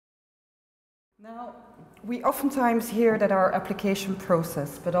Now, we oftentimes hear that our application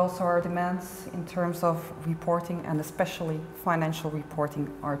process, but also our demands in terms of reporting and especially financial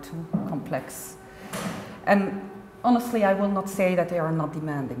reporting are too complex. And honestly, I will not say that they are not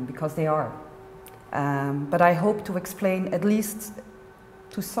demanding, because they are. But I hope to explain, at least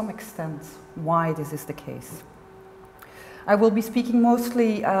to some extent, why this is the case. I will be speaking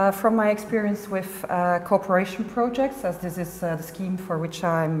mostly from my experience with cooperation projects, as this is the scheme for which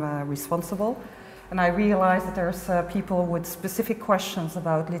I'm responsible. And I realize that there's people with specific questions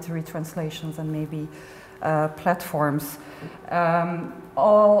about literary translations and maybe platforms.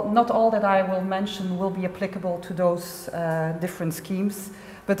 Not all that I will mention will be applicable to those different schemes,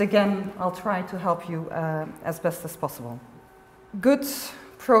 but again, I'll try to help you as best as possible. Good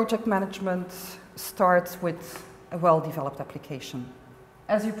project management starts with a well-developed application.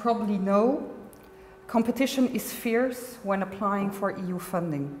 As you probably know, competition is fierce when applying for EU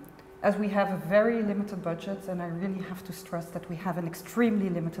funding. As we have a very limited budget, and I really have to stress that we have an extremely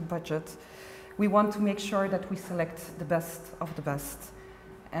limited budget, we want to make sure that we select the best of the best.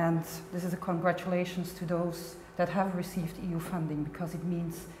 And this is a congratulations to those that have received EU funding, because it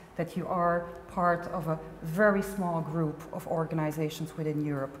means that you are part of a very small group of organizations within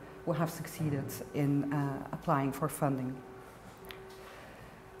Europe who have succeeded in applying for funding.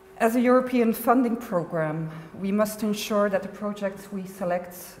 As a European funding program, we must ensure that the projects we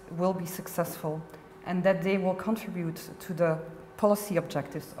select will be successful and that they will contribute to the policy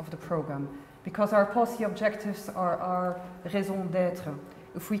objectives of the program, because our policy objectives are our raison d'être.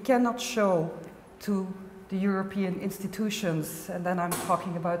 If we cannot show to the European institutions, and then I'm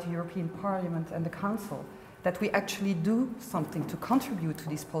talking about the European Parliament and the Council, that we actually do something to contribute to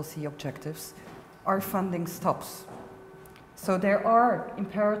these policy objectives, our funding stops. So there are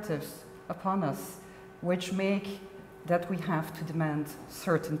imperatives upon us which make that we have to demand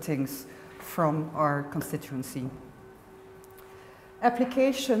certain things from our constituency.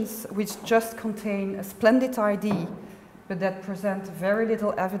 Applications which just contain a splendid idea, but that present very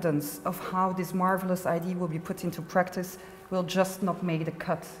little evidence of how this marvelous idea will be put into practice, will just not make the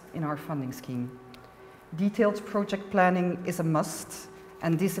cut in our funding scheme. Detailed project planning is a must,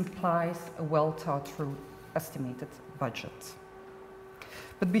 and this implies a well-thought-through estimated budget.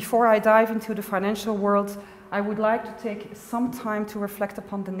 But before I dive into the financial world, I would like to take some time to reflect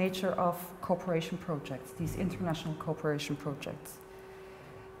upon the nature of cooperation projects, these international cooperation projects.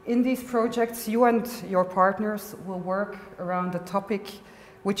 In these projects, you and your partners will work around a topic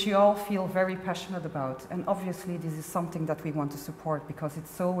which you all feel very passionate about. And obviously, this is something that we want to support because it's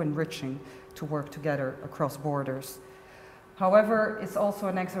so enriching to work together across borders. However, it's also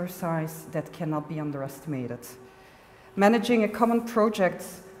an exercise that cannot be underestimated. Managing a common project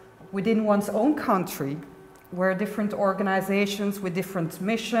within one's own country, where different organizations with different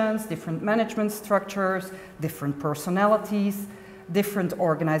missions, different management structures, different personalities, different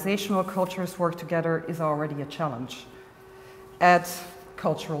organizational cultures work together, is already a challenge. Add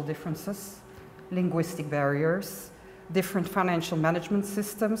cultural differences, linguistic barriers, different financial management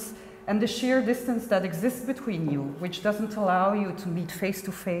systems, and the sheer distance that exists between you, which doesn't allow you to meet face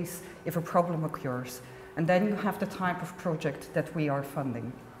to face if a problem occurs. And then you have the type of project that we are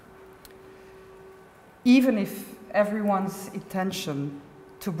funding. Even if everyone's intention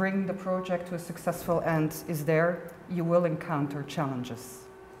to bring the project to a successful end is there, you will encounter challenges.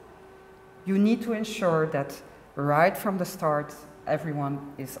 You need to ensure that right from the start,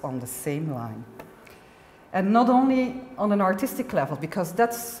 everyone is on the same line. And not only on an artistic level, because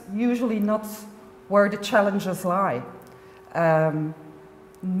that's usually not where the challenges lie.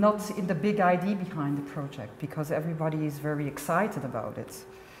 Not in the big idea behind the project, because everybody is very excited about it.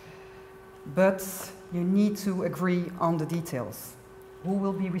 But you need to agree on the details. Who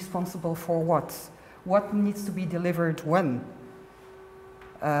will be responsible for what? What needs to be delivered when?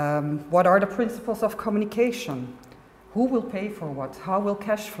 What are the principles of communication? Who will pay for what? How will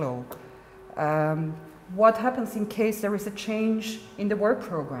cash flow? What happens in case there is a change in the work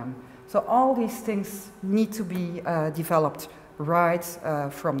program? So all these things need to be developed right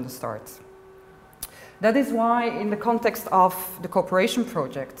from the start. That is why, in the context of the cooperation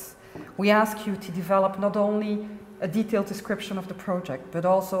projects, we ask you to develop not only a detailed description of the project, but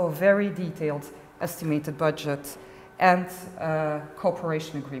also a very detailed estimated budget and a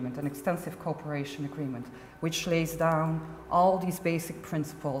cooperation agreement, an extensive cooperation agreement, which lays down all these basic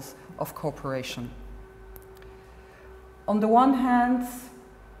principles of cooperation. On the one hand,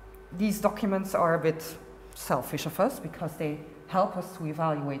 these documents are a bit selfish of us because they help us to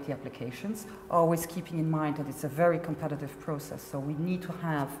evaluate the applications, always keeping in mind that it's a very competitive process, so we need to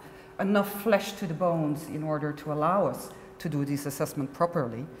have enough flesh to the bones in order to allow us to do this assessment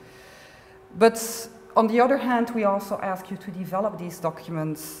properly. But on the other hand, we also ask you to develop these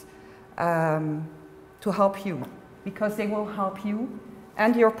documents to help you, because they will help you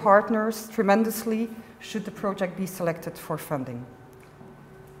and your partners tremendously should the project be selected for funding.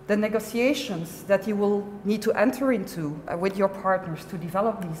 The negotiations that you will need to enter into with your partners to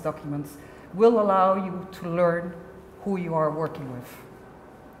develop these documents will allow you to learn who you are working with.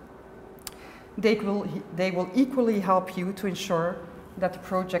 They will equally help you to ensure that the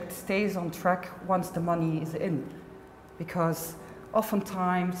project stays on track once the money is in, because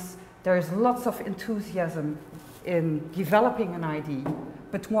oftentimes there is lots of enthusiasm in developing an idea,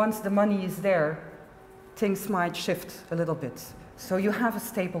 but once the money is there, things might shift a little bit. So you have a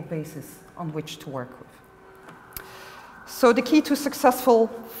stable basis on which to work with. So the key to successful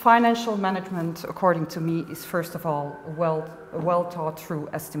financial management, according to me, is first of all a well thought through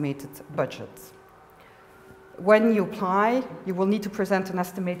estimated budget. When you apply, you will need to present an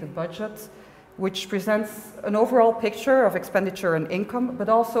estimated budget which presents an overall picture of expenditure and income, but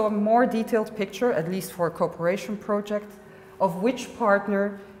also a more detailed picture, at least for a cooperation project, of which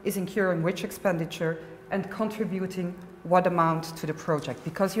partner is incurring which expenditure and contributing what amount to the project.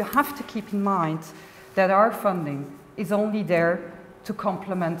 Because you have to keep in mind that our funding is only there to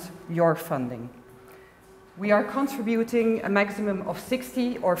complement your funding. We are contributing a maximum of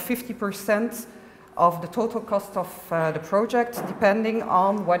 60 or 50% of the total cost of the project, depending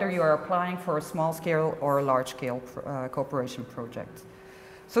on whether you are applying for a small-scale or a large-scale cooperation project.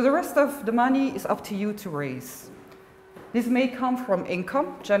 So the rest of the money is up to you to raise. This may come from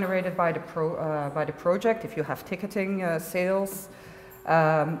income generated by the project, if you have ticketing sales.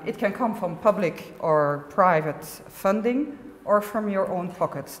 It can come from public or private funding, or from your own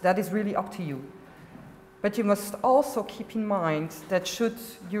pockets. That is really up to you. But you must also keep in mind that should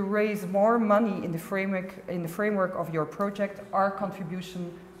you raise more money in the framework of your project, our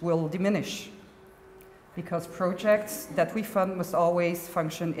contribution will diminish. Because projects that we fund must always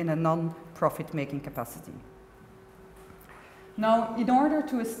function in a non-profit making capacity. Now, in order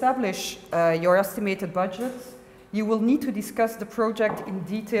to establish your estimated budget, you will need to discuss the project in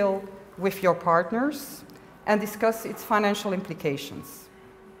detail with your partners and discuss its financial implications.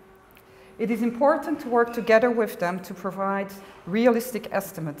 It is important to work together with them to provide realistic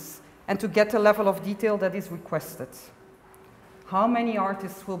estimates and to get the level of detail that is requested. How many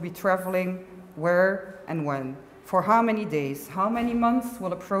artists will be traveling, where and when? For how many days? How many months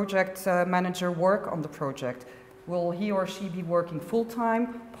will a project manager work on the project? Will he or she be working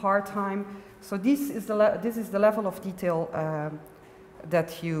full-time, part-time? So this is the level of detail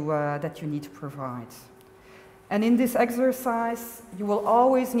that you need to provide. And in this exercise, you will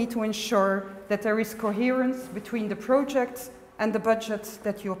always need to ensure that there is coherence between the project and the budget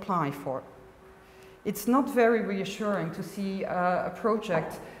that you apply for. It's not very reassuring to see a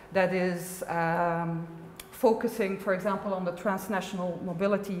project that is focusing, for example, on the transnational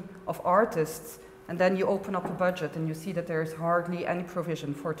mobility of artists, and then you open up a budget and you see that there is hardly any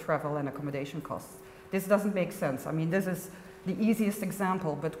provision for travel and accommodation costs. This doesn't make sense. I mean, this is the easiest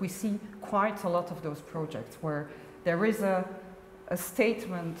example, but we see quite a lot of those projects where there is a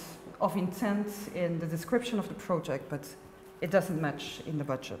statement of intent in the description of the project, but it doesn't match in the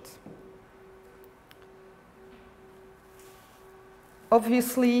budget.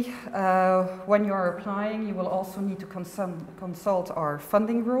 Obviously, when you are applying, you will also need to consult our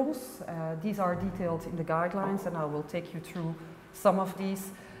funding rules. These are detailed in the guidelines, and I will take you through some of these.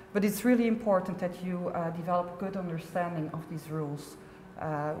 But it's really important that you develop a good understanding of these rules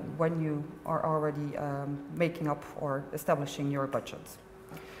when you are already making up or establishing your budget.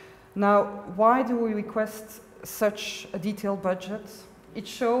 Now, why do we request such a detailed budget? It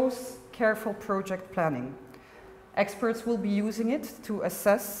shows careful project planning. Experts will be using it to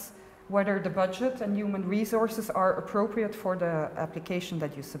assess whether the budget and human resources are appropriate for the application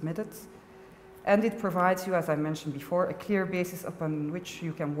that you submitted. And it provides you, as I mentioned before, a clear basis upon which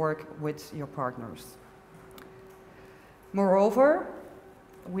you can work with your partners. Moreover,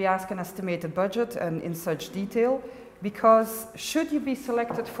 we ask an estimated budget and in such detail because should you be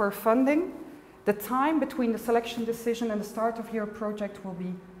selected for funding, the time between the selection decision and the start of your project will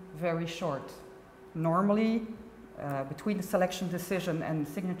be very short. Normally, between the selection decision and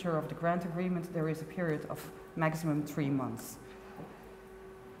the signature of the grant agreement, there is a period of maximum 3 months.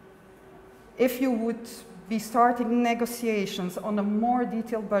 If you would be starting negotiations on a more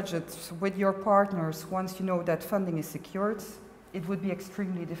detailed budget with your partners once you know that funding is secured, it would be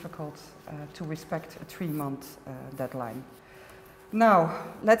extremely difficult to respect a 3-month deadline. Now,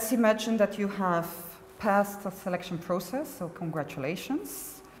 let's imagine that you have passed the selection process, so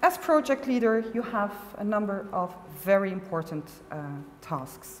congratulations. As project leader, you have a number of very important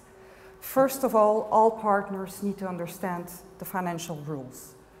tasks. First of all partners need to understand the financial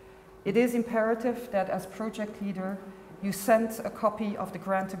rules. It is imperative that as project leader, you send a copy of the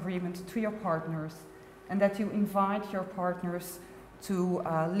grant agreement to your partners and that you invite your partners to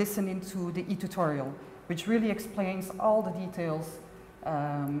listen into the e-tutorial, which really explains all the details,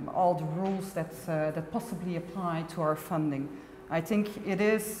 all the rules that possibly apply to our funding. I think it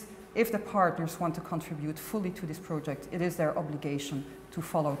is, if the partners want to contribute fully to this project, it is their obligation to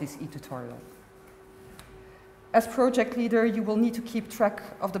follow this e-tutorial. As project leader, you will need to keep track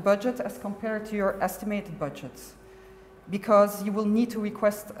of the budget as compared to your estimated budgets, because you will need to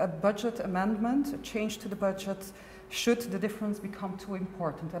request a budget amendment, a change to the budget, should the difference become too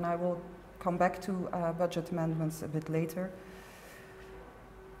important. And I will come back to budget amendments a bit later.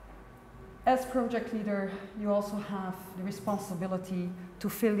 As project leader, you also have the responsibility to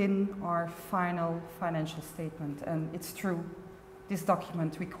fill in our final financial statement. And it's true, this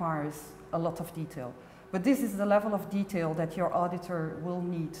document requires a lot of detail. But this is the level of detail that your auditor will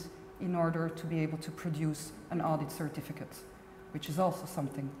need in order to be able to produce an audit certificate, which is also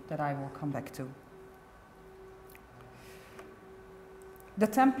something that I will come back to. The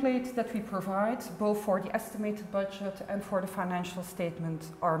template that we provide, both for the estimated budget and for the financial statement,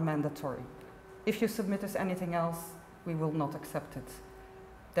 are mandatory. If you submit us anything else, we will not accept it.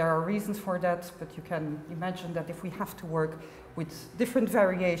 There are reasons for that, but you can imagine that if we have to work with different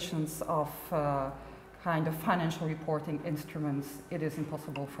variations of kind of financial reporting instruments, it is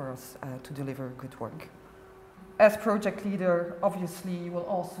impossible for us to deliver good work. As project leader, obviously, you will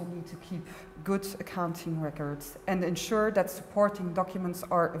also need to keep good accounting records and ensure that supporting documents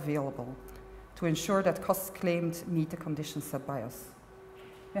are available to ensure that costs claimed meet the conditions set by us.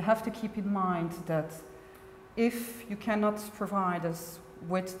 You have to keep in mind that if you cannot provide us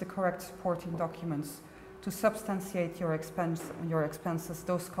with the correct supporting documents to substantiate your expenses,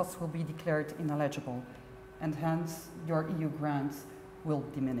 those costs will be declared ineligible, and hence your EU grants will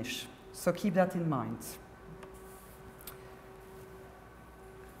diminish. So keep that in mind.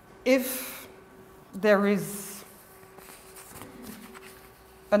 If there is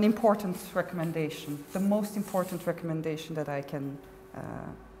an important recommendation, the most important recommendation that I can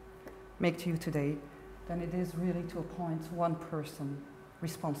make to you today, then it is really to appoint one person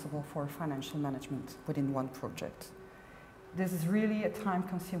responsible for financial management within one project. This is really a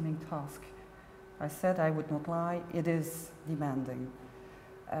time-consuming task. I said I would not lie, it is demanding.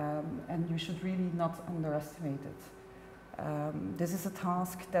 And you should really not underestimate it. This is a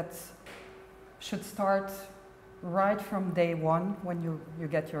task that should start right from day one when you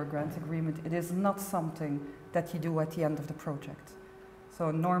get your grant agreement. It is not something that you do at the end of the project.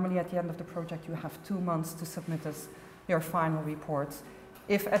 So normally at the end of the project you have 2 months to submit us your final report.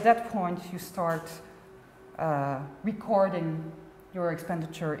 If at that point you start recording your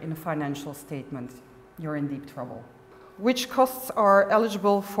expenditure in a financial statement, you're in deep trouble. Which costs are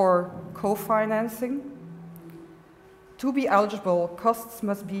eligible for co-financing? To be eligible, costs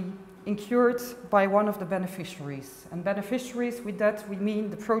must be incurred by one of the beneficiaries. And beneficiaries, with that we mean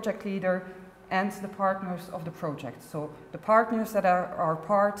the project leader and the partners of the project. So the partners that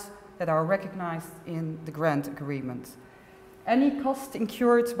are recognized in the grant agreement. Any cost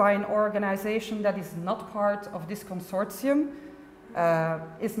incurred by an organization that is not part of this consortium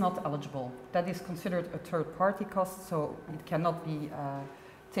is not eligible. That is considered a third-party cost, so it cannot be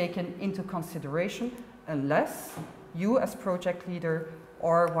taken into consideration unless you as project leader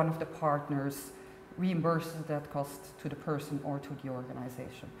or one of the partners reimburses that cost to the person or to the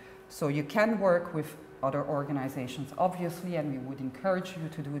organization. So you can work with other organizations, obviously, and we would encourage you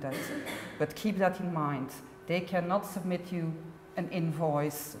to do that, but keep that in mind. They cannot submit you an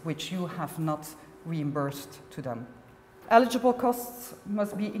invoice which you have not reimbursed to them. Eligible costs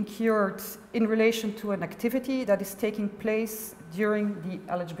must be incurred in relation to an activity that is taking place during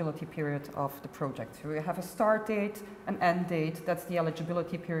the eligibility period of the project. So you have a start date, an end date, that's the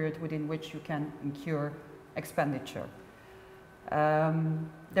eligibility period within which you can incur expenditure.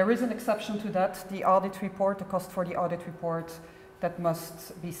 There is an exception to that, the audit report, the cost for the audit report that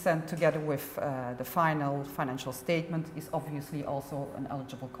must be sent together with the final financial statement is obviously also an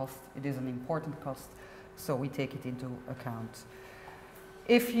eligible cost. It is an important cost, so we take it into account.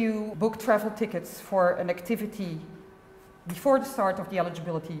 If you book travel tickets for an activity before the start of the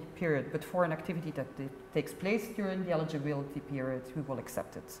eligibility period, but for an activity that takes place during the eligibility period, we will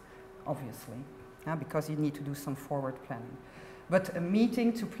accept it, obviously, because you need to do some forward planning. But a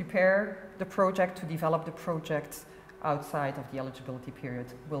meeting to prepare the project, to develop the project outside of the eligibility period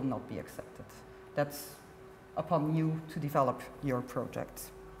will not be accepted. That's upon you to develop your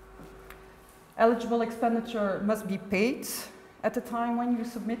project. Eligible expenditure must be paid At the time when you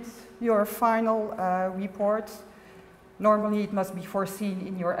submit your final report, normally it must be foreseen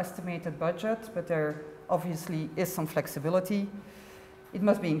in your estimated budget, but there obviously is some flexibility. It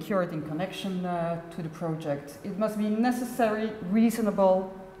must be incurred in connection to the project. It must be necessary,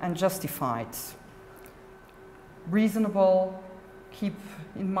 reasonable, and justified. Reasonable, keep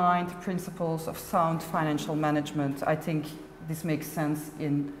in mind principles of sound financial management. I think this makes sense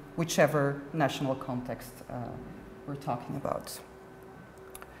in whichever national context we're talking about.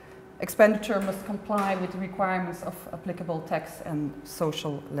 Expenditure must comply with the requirements of applicable tax and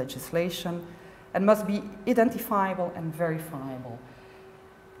social legislation and must be identifiable and verifiable.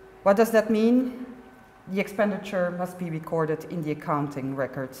 What does that mean? The expenditure must be recorded in the accounting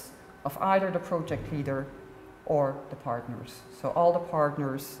records of either the project leader or the partners. So all the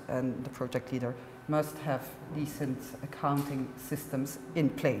partners and the project leader must have decent accounting systems in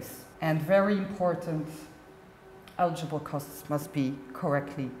place. And very important, eligible costs must be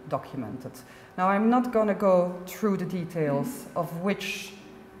correctly documented. Now, I'm not going to go through the details of which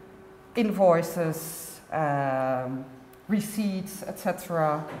invoices, receipts,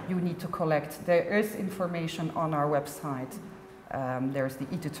 etc. you need to collect. There is information on our website. There's the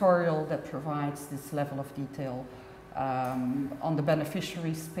e-tutorial that provides this level of detail. On the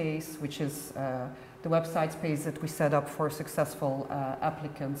beneficiary space, which is the website space that we set up for successful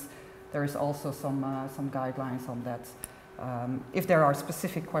applicants, there is also some guidelines on that. If there are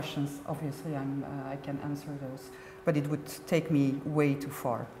specific questions, obviously I can answer those, but it would take me way too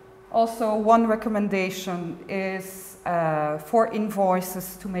far. Also, one recommendation is for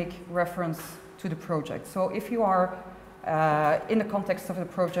invoices to make reference to the project. So if you are in the context of the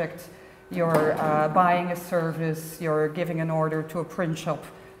project, you're buying a service, you're giving an order to a print shop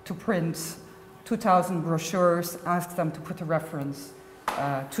to print 2,000 brochures, ask them to put a reference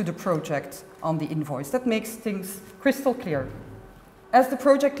to the project on the invoice. That makes things crystal clear. As the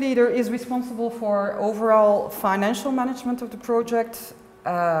project leader is responsible for overall financial management of the project,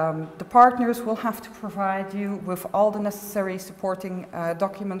 the partners will have to provide you with all the necessary supporting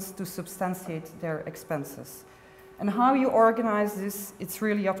documents to substantiate their expenses. And how you organize this, it's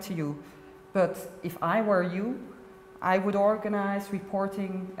really up to you. But if I were you, I would organize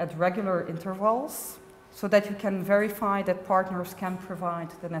reporting at regular intervals so that you can verify that partners can provide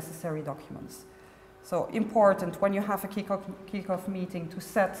the necessary documents. So important when you have a kick-off meeting to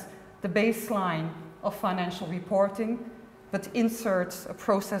set the baseline of financial reporting, but insert a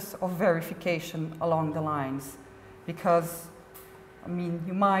process of verification along the lines. Because, I mean,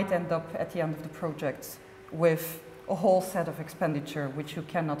 you might end up at the end of the project with a whole set of expenditure which you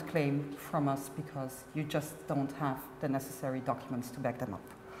cannot claim from us because you just don't have the necessary documents to back them up.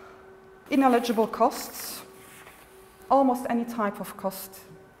 Ineligible costs. Almost any type of cost,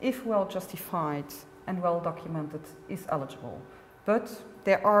 if well justified and well documented, is eligible. But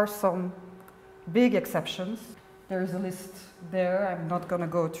there are some big exceptions. There is a list there. I'm not going to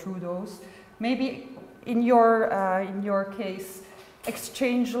go through those. Maybe in your case,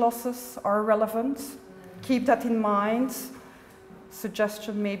 exchange losses are relevant. Keep that in mind.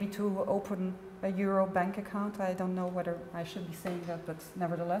 Suggestion maybe to open a euro bank account. I don't know whether I should be saying that, but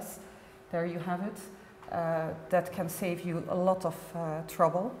nevertheless, there you have it. That can save you a lot of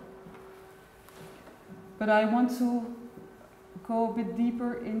trouble. But I want to go a bit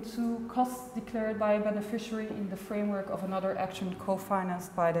deeper into costs declared by a beneficiary in the framework of another action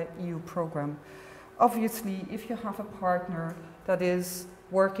co-financed by the EU program. Obviously, if you have a partner that is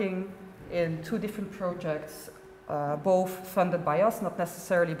working in two different projects, both funded by us, not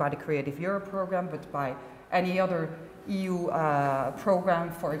necessarily by the Creative Europe program, but by any other EU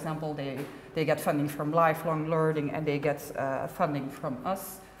program. For example, they get funding from lifelong learning and they get funding from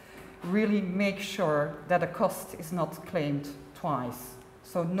us. Really make sure that a cost is not claimed twice.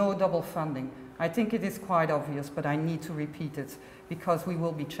 So no double funding. I think it is quite obvious, but I need to repeat it because we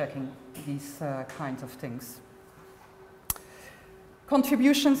will be checking these kinds of things.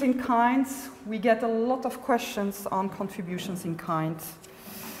 Contributions in kind. We get a lot of questions on contributions in kind.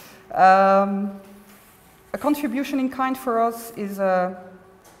 A contribution in kind for us is a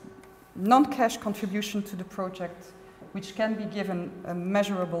non-cash contribution to the project which can be given a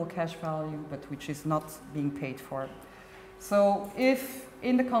measurable cash value but which is not being paid for. So if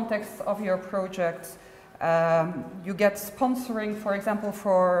in the context of your project you get sponsoring, for example,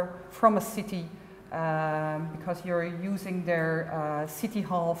 from a city because you're using their city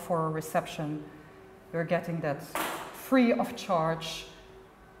hall for a reception, you're getting that free of charge.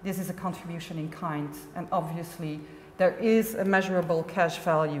 This is a contribution in kind, and obviously there is a measurable cash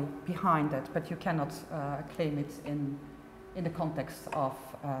value behind it, but you cannot claim it in the context of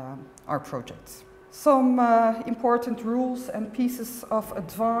our projects. Some important rules and pieces of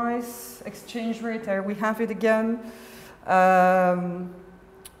advice. Exchange rate, there we have it again.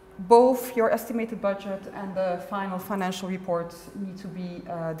 Both your estimated budget and the final financial report need to be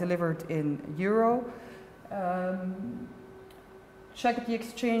delivered in euro. Check the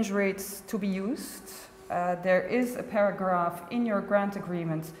exchange rates to be used. There is a paragraph in your grant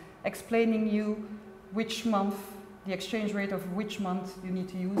agreement explaining you which month, the exchange rate of which month you need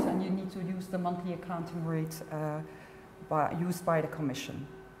to use, and you need to use the monthly accounting rate used by the Commission.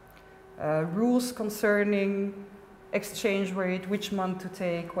 Rules concerning exchange rate, which month to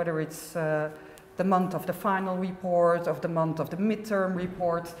take, whether it's the month of the final report, of the month of the midterm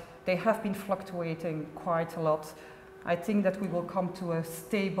report, they have been fluctuating quite a lot. I think that we will come to a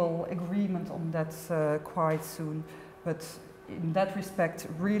stable agreement on that quite soon, but in that respect,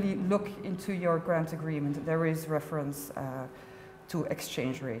 really look into your grant agreement. There is reference to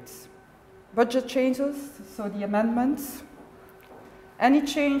exchange rates. Budget changes, so the amendments. Any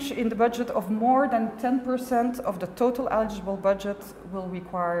change in the budget of more than 10% of the total eligible budget will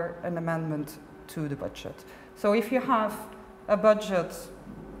require an amendment to the budget. So if you have a budget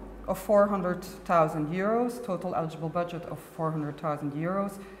of 400,000 euros, total eligible budget of 400,000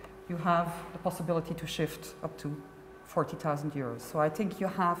 euros, you have the possibility to shift up to 40,000 euros. So I think you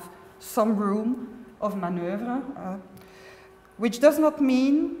have some room of maneuver, which does not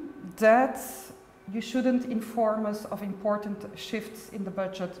mean that you shouldn't inform us of important shifts in the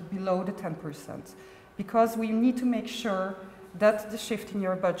budget below the 10%, because we need to make sure that the shift in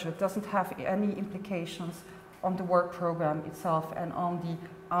your budget doesn't have any implications on the work program itself and on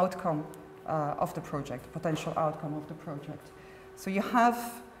the outcome of the project, potential outcome of the project. So you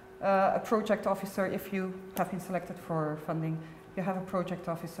have a project officer, if you have been selected for funding, you have a project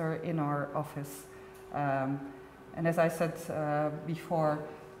officer in our office. And as I said before,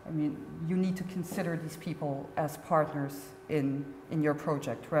 I mean, you need to consider these people as partners in your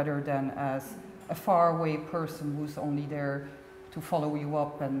project, rather than as a faraway person who's only there to follow you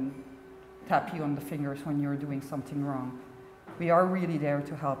up and tap you on the fingers when you're doing something wrong. We are really there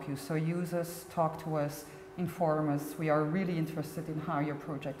to help you, so use us, talk to us, inform us. We are really interested in how your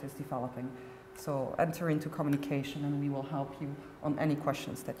project is developing. So enter into communication and we will help you on any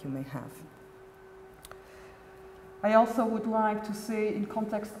questions that you may have. I also would like to say, in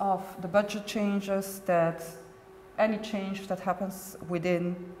context of the budget changes, that any change that happens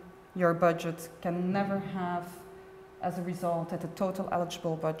within your budget can never have as a result that the total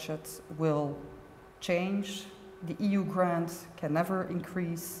eligible budget will change, the EU grant can never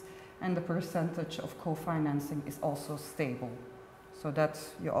increase, and the percentage of co-financing is also stable. So that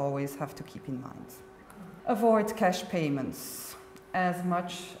you always have to keep in mind. Avoid cash payments as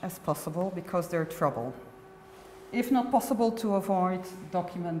much as possible because they're trouble. If not possible to avoid,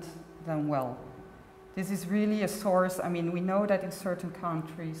 document them well. This is really a source. I mean, we know that in certain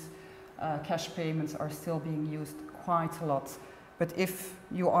countries cash payments are still being used quite a lot. But if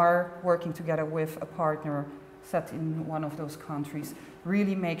you are working together with a partner set in one of those countries,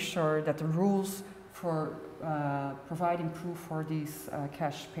 really make sure that the rules for providing proof for these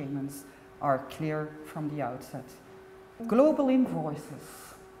cash payments are clear from the outset. Global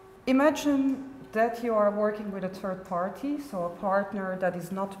invoices. Imagine that you are working with a third party, so a partner that is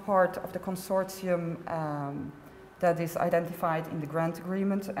not part of the consortium that is identified in the grant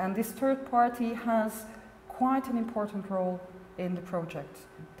agreement, and this third party has quite an important role in the project.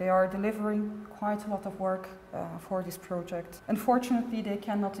 They are delivering quite a lot of work for this project. Unfortunately, they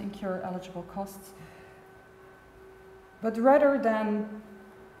cannot incur eligible costs. But rather than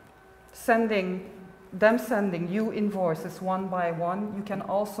sending you invoices one by one, you can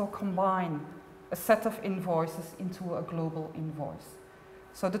also combine a set of invoices into a global invoice.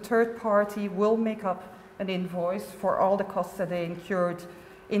 So the third party will make up an invoice for all the costs that they incurred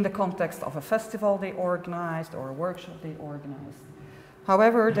in the context of a festival they organized or a workshop they organized.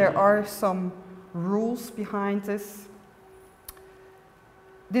 However, there are some rules behind this.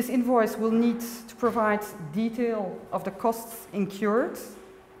 This invoice will need to provide detail of the costs incurred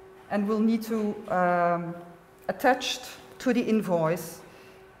and will need to attach to the invoice.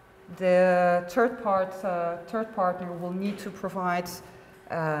 The third partner will need to provide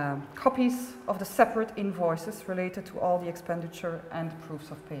copies of the separate invoices related to all the expenditure and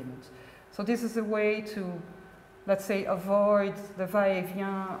proofs of payment. So this is a way to, let's say, avoid the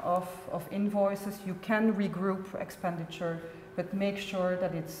va-et-vient of invoices. You can regroup expenditure, but make sure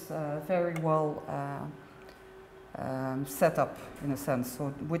that it's very well set up, in a sense,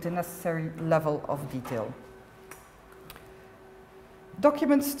 so with the necessary level of detail.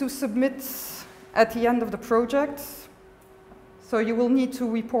 Documents to submit at the end of the project. So you will need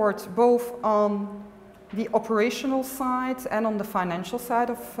to report both on the operational side and on the financial side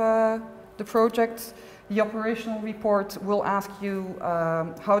of the project. The operational report will ask you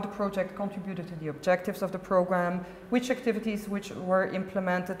how the project contributed to the objectives of the program, which activities which were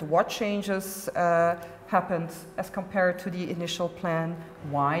implemented, what changes happened as compared to the initial plan,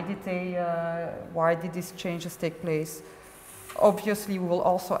 why did these changes take place. Obviously, we will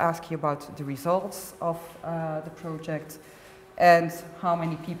also ask you about the results of the project, and how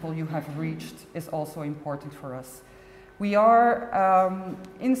many people you have reached is also important for us. We are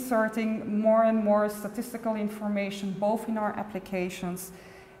inserting more and more statistical information both in our applications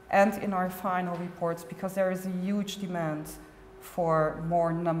and in our final reports, because there is a huge demand for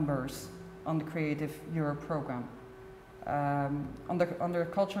more numbers on the Creative Europe program. Under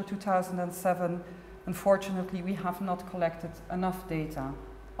Culture 2007, unfortunately, we have not collected enough data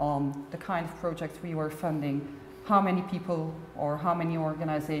on the kind of projects we were funding, how many people or how many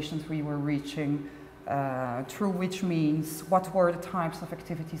organizations we were reaching, through which means, what were the types of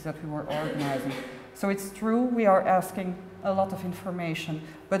activities that we were organizing. So it's true, we are asking a lot of information,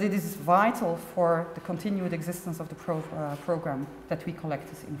 but it is vital for the continued existence of the program that we collect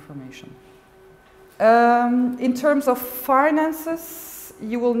this information. In terms of finances,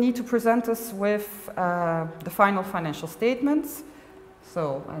 you will need to present us with the final financial statements.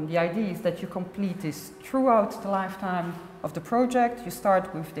 So, and the idea is that you complete this throughout the lifetime of the project. You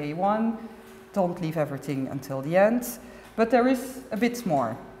start with day one, don't leave everything until the end. But there is a bit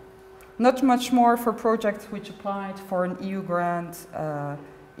more. Not much more for projects which applied for an EU grant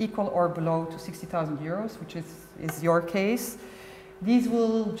equal or below to 60,000 euros, which is your case. These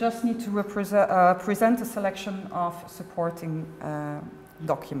will just need to present a selection of supporting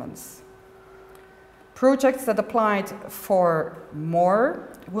documents. Projects that applied for more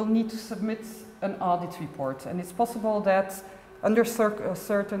will need to submit an audit report, and it's possible that under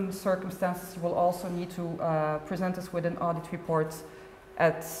certain circumstances you will also need to present us with an audit report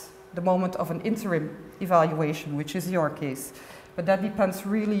at the moment of an interim evaluation, which is your case. But that depends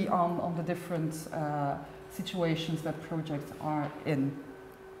really on the different situations that projects are in.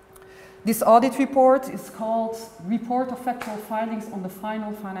 This audit report is called Report of Factual Findings on the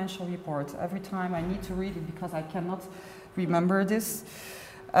Final Financial Report. Every time I need to read it because I cannot remember this.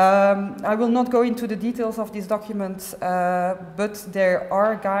 I will not go into the details of this document, but there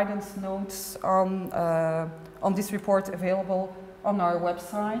are guidance notes on this report available on our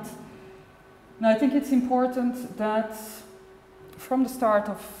website. Now, I think it's important that from the start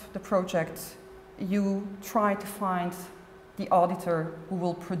of the project, you try to find the auditor who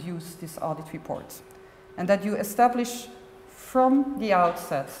will produce this audit report, and that you establish from the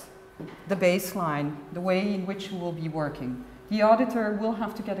outset the baseline, the way in which you will be working. The auditor will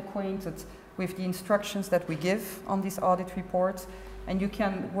have to get acquainted with the instructions that we give on this audit report, and you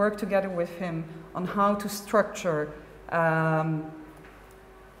can work together with him on how to structure not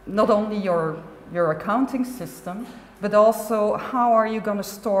only your accounting system, but also how are you going to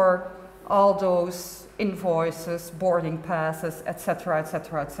store all those invoices, boarding passes, etc.,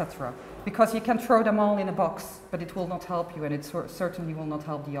 etc., etc. Because you can throw them all in a box, but it will not help you, and it certainly will not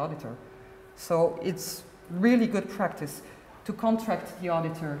help the auditor. So it's really good practice to contract the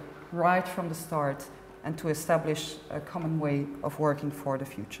auditor right from the start and to establish a common way of working for the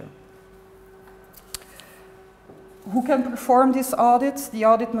future. Who can perform this audit? The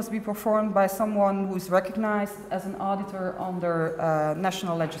audit must be performed by someone who is recognized as an auditor under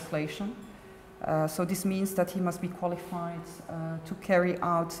national legislation. So this means that he must be qualified to carry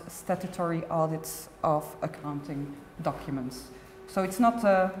out statutory audits of accounting documents. So it's not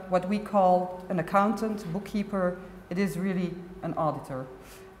what we call an accountant, bookkeeper, it is really an auditor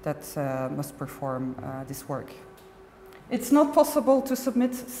that must perform this work. It's not possible to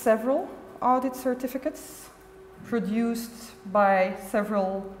submit several audit certificates produced by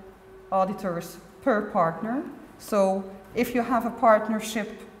several auditors per partner. So if you have a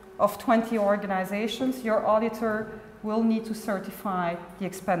partnership of 20 organizations, your auditor will need to certify the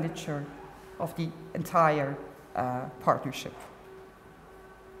expenditure of the entire partnership.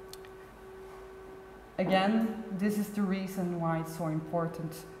 Again, this is the reason why it's so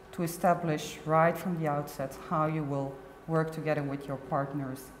important to establish right from the outset how you will work together with your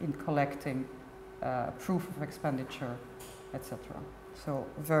partners in collecting proof of expenditure, etc. So,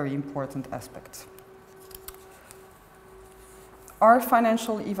 very important aspect. Our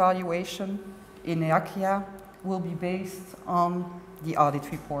financial evaluation in EACIA will be based on the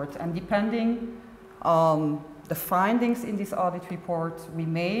audit report, and depending on the findings in this audit report, we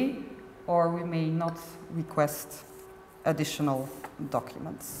may or we may not request additional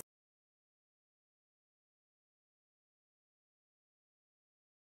documents.